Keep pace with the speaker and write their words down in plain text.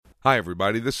Hi,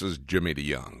 everybody. This is Jimmy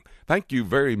DeYoung. Thank you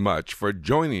very much for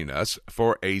joining us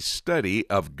for a study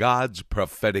of God's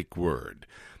prophetic word.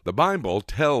 The Bible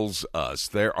tells us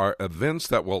there are events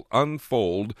that will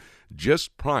unfold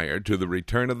just prior to the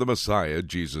return of the Messiah,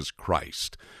 Jesus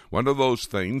Christ. One of those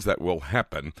things that will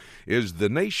happen is the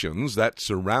nations that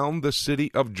surround the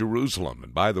city of Jerusalem.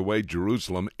 And by the way,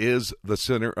 Jerusalem is the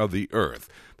center of the earth.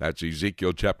 That's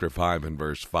Ezekiel chapter 5 and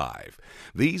verse 5.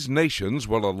 These nations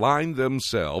will align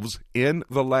themselves in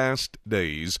the last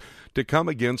days to come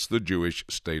against the Jewish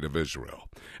state of Israel.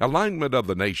 Alignment of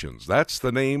the Nations, that's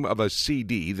the name of a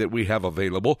CD that we have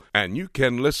available, and you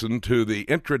can listen to the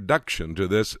introduction to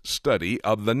this study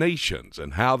of the nations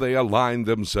and how they align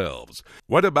themselves.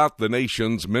 What about the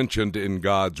nations mentioned in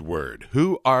God's Word?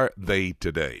 Who are they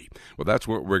today? Well, that's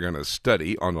what we're going to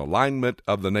study on Alignment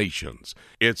of the Nations.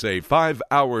 It's a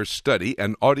 5-hour study,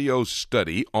 an audio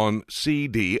study on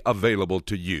CD available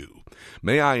to you.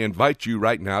 May I invite you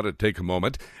right now to take a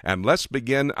moment and let's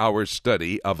begin our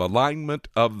study of Alignment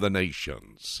of the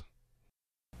Nations.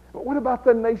 But what about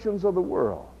the nations of the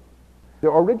world? The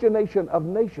origination of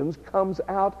nations comes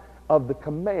out of the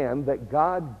command that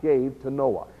God gave to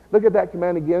Noah. Look at that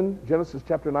command again, Genesis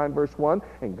chapter 9, verse 1.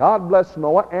 And God blessed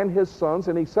Noah and his sons,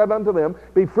 and he said unto them,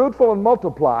 Be fruitful and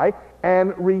multiply,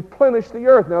 and replenish the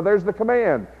earth. Now there's the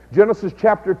command. Genesis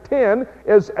chapter 10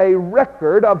 is a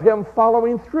record of him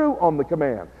following through on the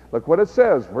command. Look what it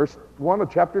says, verse 1 of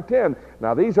chapter 10.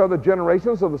 Now these are the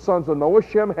generations of the sons of Noah,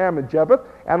 Shem, Ham, and Japheth,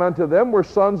 and unto them were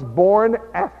sons born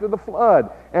after the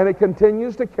flood. And it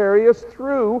continues to carry us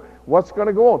through what's going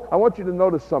to go on. I want you to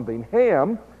notice something.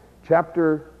 Ham,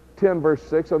 chapter 10, verse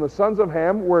 6, and the sons of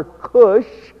Ham were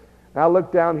Cush. Now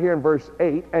look down here in verse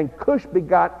 8. And Cush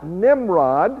begot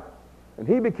Nimrod, and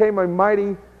he became a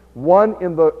mighty one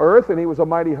in the earth, and he was a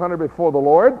mighty hunter before the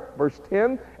Lord. Verse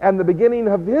 10, and the beginning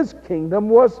of his kingdom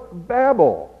was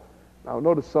Babel. Now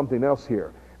notice something else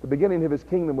here. The beginning of his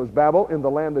kingdom was Babel in the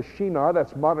land of Shinar,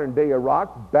 that's modern-day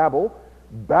Iraq.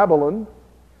 Babylon,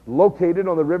 located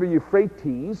on the river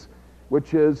Euphrates,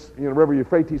 which is, river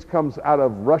Euphrates comes out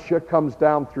of Russia, comes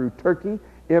down through Turkey,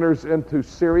 enters into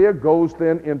Syria, goes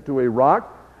then into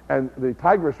Iraq, and the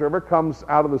Tigris River comes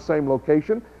out of the same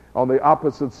location. On the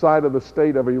opposite side of the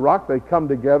state of Iraq, they come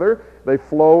together. They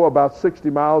flow about 60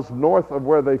 miles north of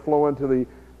where they flow into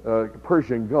the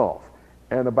Persian Gulf,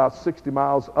 and about 60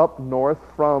 miles up north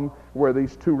from where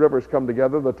these two rivers come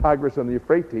together, the Tigris and the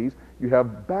Euphrates, you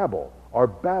have Babel, or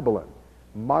Babylon,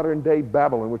 modern-day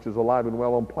Babylon, which is alive and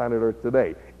well on planet Earth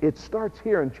today. It starts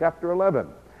here in chapter 11.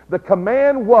 The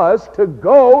command was to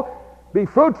go, be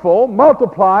fruitful,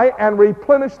 multiply, and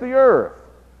replenish the earth.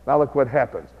 Now look what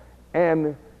happens.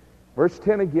 And verse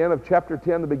 10 again of chapter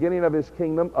 10, the beginning of his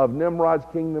kingdom, of Nimrod's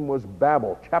kingdom, was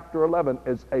Babel. Chapter 11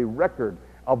 is a record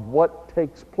of what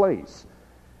takes place.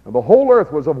 And the whole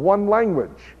earth was of one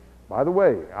language. By the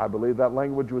way, I believe that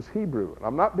language was Hebrew. And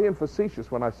I'm not being facetious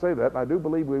when I say that. And I do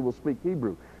believe we will speak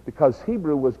Hebrew, because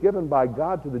Hebrew was given by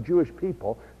God to the Jewish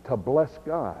people to bless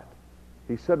God.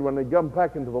 He said when they come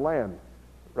back into the land,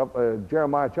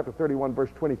 Jeremiah chapter 31, verse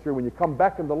 23, when you come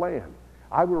back in the land,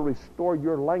 I will restore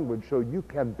your language so you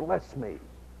can bless me. It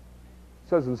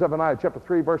says in Zephaniah chapter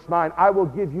 3, verse 9, I will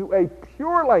give you a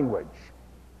pure language,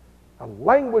 a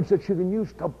language that you can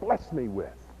use to bless me with.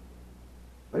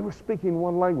 They were speaking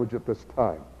one language at this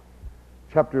time.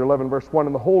 Chapter 11, verse 1,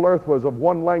 and the whole earth was of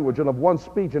one language and of one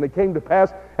speech. And it came to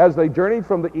pass, as they journeyed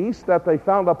from the east, that they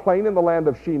found a plain in the land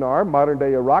of Shinar,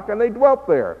 modern-day Iraq, and they dwelt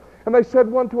there. And they said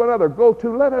one to another, Go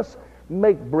to, let us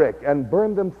make brick, and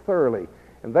burn them thoroughly.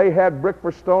 And they had brick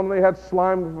for stone, and they had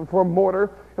slime for mortar.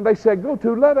 And they said, Go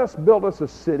to, let us build us a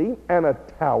city and a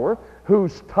tower,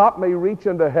 whose top may reach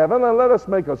into heaven, and let us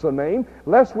make us a name,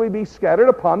 lest we be scattered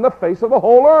upon the face of the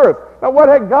whole earth. Now what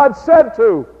had God said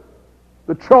to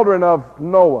the children of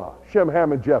Noah, Shem,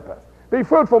 Ham, and Japheth? Be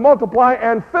fruitful, multiply,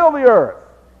 and fill the earth.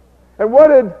 And what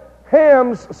did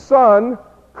Ham's son,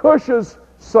 Cush's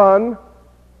son,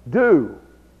 do?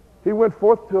 He went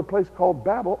forth to a place called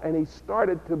Babel, and he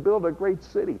started to build a great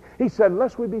city. He said,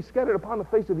 lest we be scattered upon the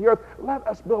face of the earth, let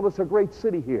us build us a great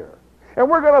city here. And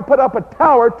we're going to put up a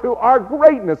tower to our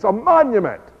greatness, a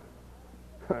monument.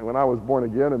 When I was born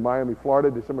again in Miami, Florida,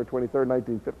 December 23rd,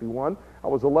 1951, I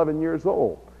was 11 years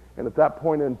old. And at that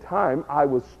point in time, I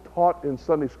was taught in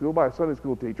Sunday school by a Sunday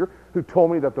school teacher who told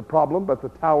me that the problem at the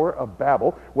Tower of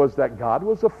Babel was that God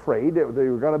was afraid that they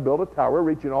were going to build a tower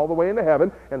reaching all the way into heaven,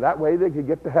 and that way they could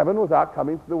get to heaven without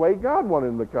coming the way God wanted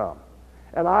them to come.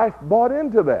 And I bought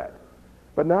into that.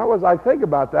 But now as I think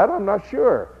about that, I'm not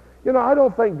sure. I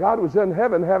don't think God was in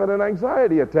heaven having an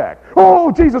anxiety attack. Oh,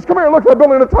 Jesus, come here, look, they're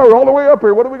building a tower all the way up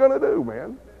here. What are we going to do,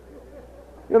 man?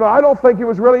 I don't think he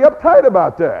was really uptight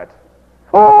about that.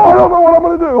 Oh, I don't know what I'm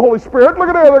going to do, Holy Spirit. Look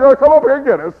at there. They're going to come up here and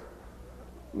get us.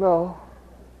 No.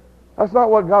 That's not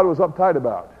what God was uptight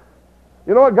about.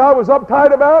 You know what God was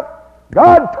uptight about?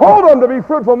 God told them to be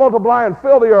fruitful, multiply, and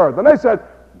fill the earth. And they said,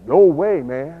 no way,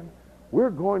 man. We're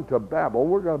going to Babel.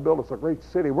 We're going to build us a great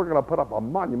city. We're going to put up a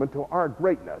monument to our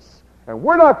greatness. And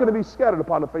we're not going to be scattered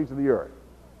upon the face of the earth.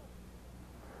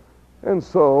 And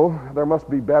so there must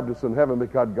be Baptists in heaven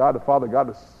because God the Father, God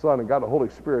the Son, and God the Holy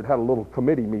Spirit had a little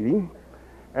committee meeting.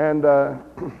 And,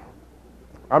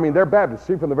 they're Baptists.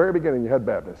 See, from the very beginning you had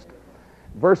Baptists.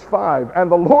 Verse 5, and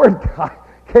the Lord God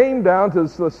came down to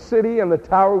the city and the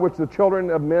tower which the children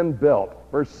of men built.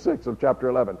 Verse 6 of chapter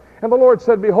 11. And the Lord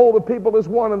said, behold, the people is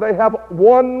one, and they have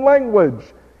one language.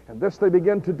 And this they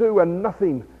begin to do, and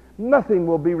nothing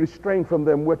will be restrained from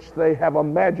them which they have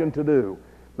imagined to do.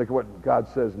 Look at what God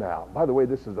says now. By the way,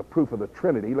 this is a proof of the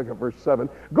Trinity. Look at verse 7.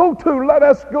 Let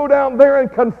us go down there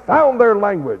and confound their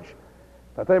language,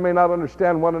 that they may not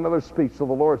understand one another's speech. So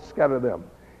the Lord scattered them.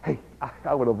 Hey,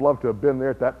 I would have loved to have been there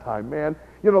at that time, man.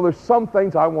 There's some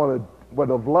things I would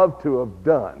have loved to have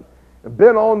done. And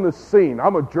been on the scene.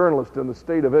 I'm a journalist in the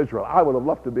state of Israel. I would have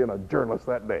loved to have been a journalist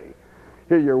that day.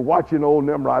 Here you're watching old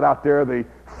Nimrod out there, the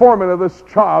foreman of this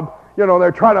job.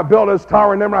 They're trying to build this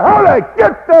tower in Nimrod. Howdy,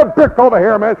 get that brick over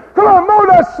here, man. Come on, move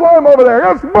that slime over there.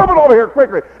 Let's move it over here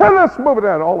quickly. And let's move it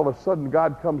down. All of a sudden,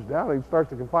 God comes down and he starts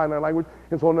to confine their language.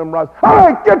 And so Nimrod,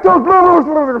 howdy, get those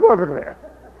there.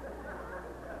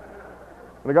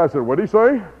 And the guy said, what'd he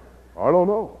say? I don't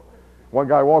know. One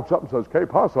guy walks up and says, Que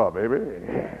pasa, baby?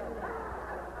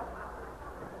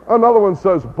 Another one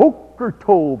says, Boker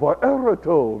Tov, or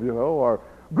Eretov, or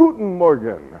Guten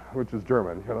Morgen, which is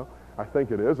German, I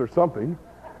think it is, or something.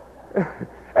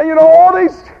 And all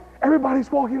these,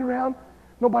 everybody's walking around.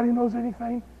 Nobody knows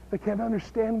anything. They can't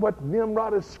understand what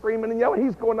Nimrod is screaming and yelling.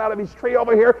 He's going out of his tree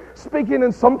over here, speaking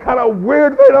in some kind of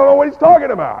weird, they don't know what he's talking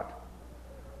about.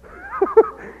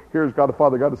 Here's God the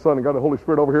Father, God the Son, and God the Holy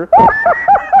Spirit over here.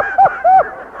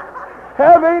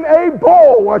 Having a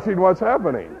ball watching what's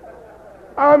happening.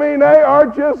 They are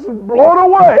just blown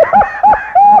away.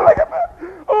 Look at that.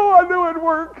 Oh, I knew it'd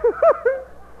work.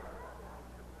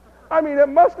 It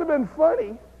must have been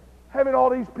funny having all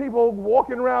these people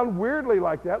walking around weirdly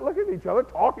like that, looking at each other,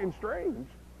 talking strange.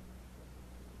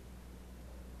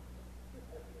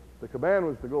 The command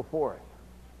was to go forth.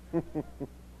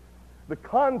 The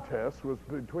contest was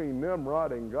between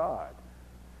Nimrod and God.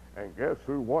 And guess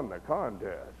who won the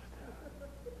contest?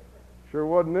 Sure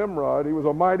wasn't Nimrod. He was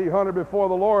a mighty hunter before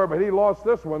the Lord, but he lost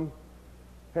this one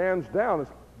hands down.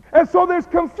 And so there's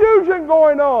confusion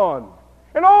going on.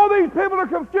 And all these people are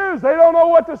confused. They don't know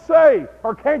what to say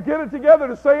or can't get it together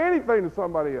to say anything to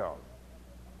somebody else.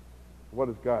 What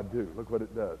does God do? Look what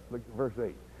it does. Look at verse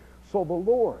 8. So the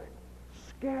Lord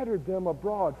scattered them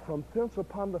abroad from thence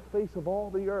upon the face of all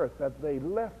the earth, that they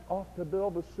left off to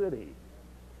build a city.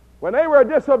 When they were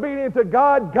disobedient to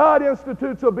God, God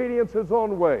institutes obedience his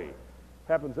own way.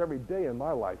 Happens every day in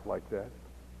my life like that.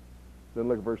 Then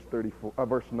look at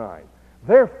verse 9.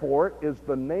 Therefore is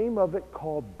the name of it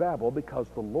called Babel, because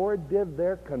the Lord did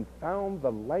there confound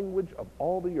the language of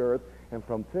all the earth, and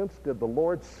from thence did the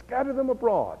Lord scatter them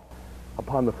abroad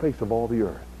upon the face of all the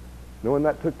earth. You know when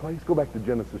that took place? Go back to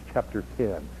Genesis chapter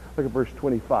 10. Look at verse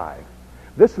 25.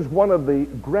 This is one of the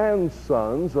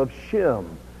grandsons of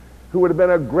Shem, who would have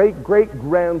been a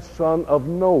great-great-grandson of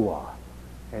Noah.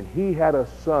 And he had a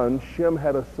son, Shem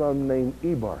had a son named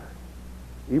Eber.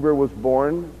 Eber was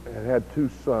born and had two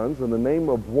sons, and the name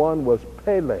of one was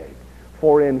Peleg.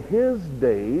 For in his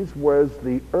days was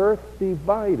the earth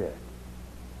divided.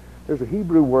 There's a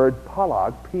Hebrew word,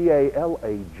 palag,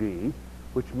 P-A-L-A-G,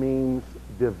 which means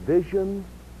division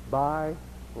by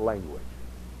language.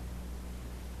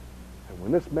 And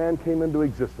when this man came into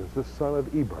existence, this son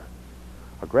of Eber,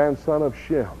 a grandson of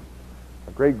Shem,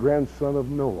 a great-grandson of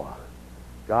Noah,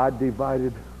 God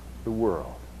divided the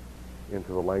world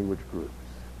into the language groups.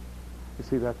 You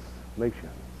see, that's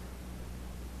nations.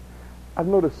 I've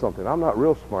noticed something. I'm not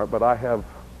real smart, but I have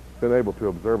been able to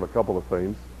observe a couple of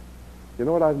things. You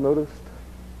know what I've noticed?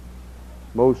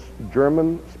 Most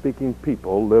German-speaking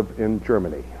people live in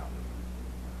Germany.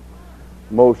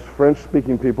 Most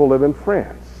French-speaking people live in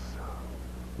France.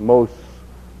 Most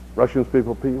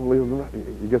Russian-speaking people live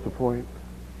in... You get the point?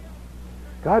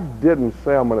 God didn't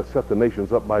say, I'm going to set the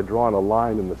nations up by drawing a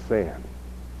line in the sand.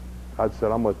 God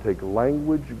said, I'm going to take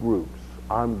language groups.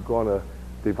 I'm going to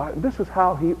divide. This is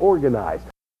how he organized.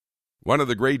 One of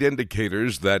the great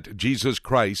indicators that Jesus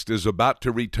Christ is about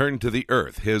to return to the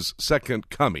earth, his second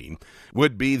coming,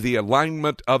 would be the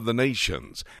alignment of the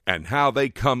nations and how they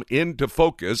come into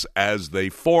focus as they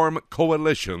form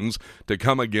coalitions to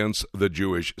come against the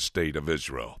Jewish state of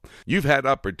Israel. You've had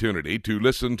opportunity to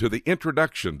listen to the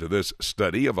introduction to this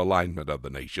study of alignment of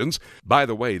the nations. By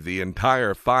the way, the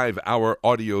entire 5-hour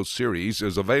audio series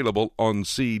is available on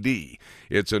CD.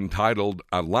 It's entitled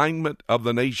Alignment of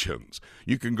the Nations.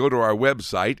 You can go to our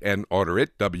website and order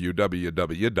it,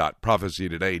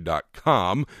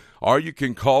 www.prophecytoday.com, or you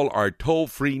can call our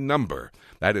toll-free number.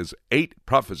 That is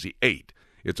 8-PROPHECY-8.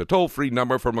 It's a toll-free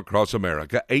number from across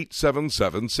America,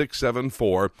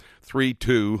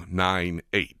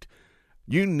 877-674-3298.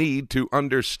 You need to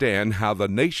understand how the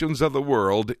nations of the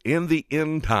world in the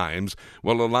end times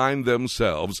will align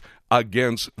themselves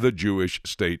against the Jewish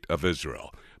state of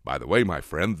Israel. By the way, my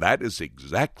friend, that is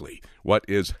exactly what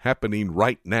is happening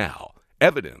right now.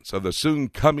 Evidence of the soon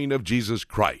coming of Jesus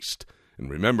Christ. And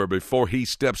remember, before he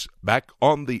steps back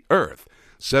on the earth,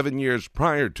 7 years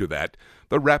prior to that,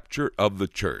 the rapture of the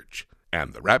church.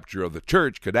 And the rapture of the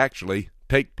church could actually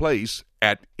take place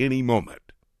at any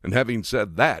moment. And having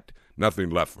said that,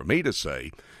 nothing left for me to say,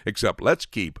 except let's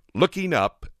keep looking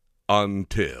up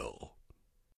until...